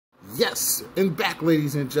Yes, and back,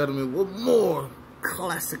 ladies and gentlemen, with more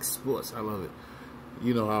classic sports. I love it.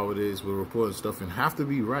 You know how it is. We're reporting stuff and have to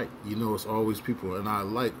be right. You know, it's always people. And I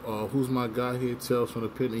like, who's my guy here? Tales from the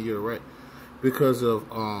Pit, and you're right. Because of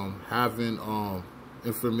having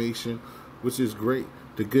information, which is great.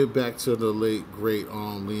 To get back to the late, great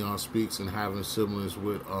Leon Spinks and having siblings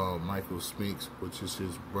with Michael Spinks, which is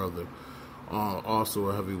his brother. Also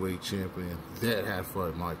a heavyweight champion that had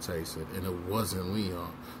fought Mike Tyson, and it wasn't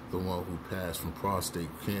Leon, the one who passed from prostate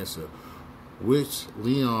cancer, which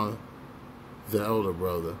Leon, the elder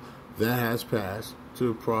brother, that has passed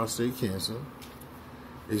to prostate cancer,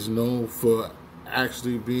 is known for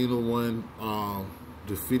actually being the one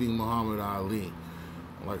defeating Muhammad Ali.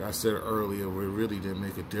 Like I said earlier, it really didn't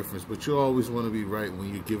make a difference. But you always want to be right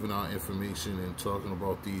when you're giving out information and talking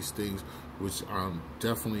about these things, which are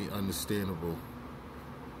definitely understandable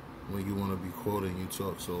when you want to be quoted and you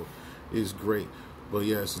talk. So it's great. But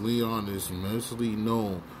yes, Leon is immensely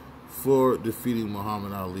known for defeating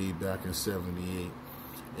Muhammad Ali back in '78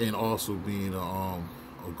 and also being a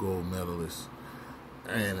gold medalist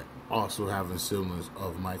and also having siblings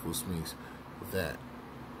of Michael Spinks that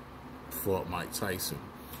fought Mike Tyson.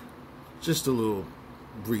 Just a little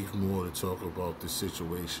brief more to talk about the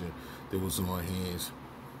situation that was on hands.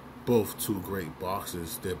 Both two great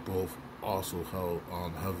boxers that both also held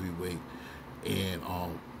heavyweight and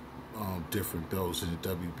different belts in the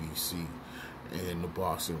WBC and the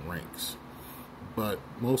boxing ranks. But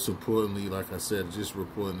most importantly, like I said, just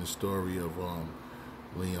reporting the story of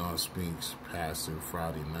Leon Spinks passing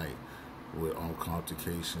Friday night with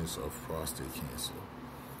complications of prostate cancer.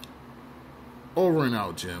 Over and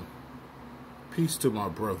out, Jim. Peace to my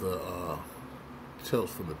brother, Tales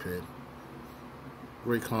from the Pit.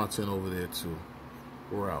 Great content over there, too.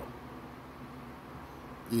 We're out.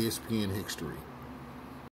 ESPN History.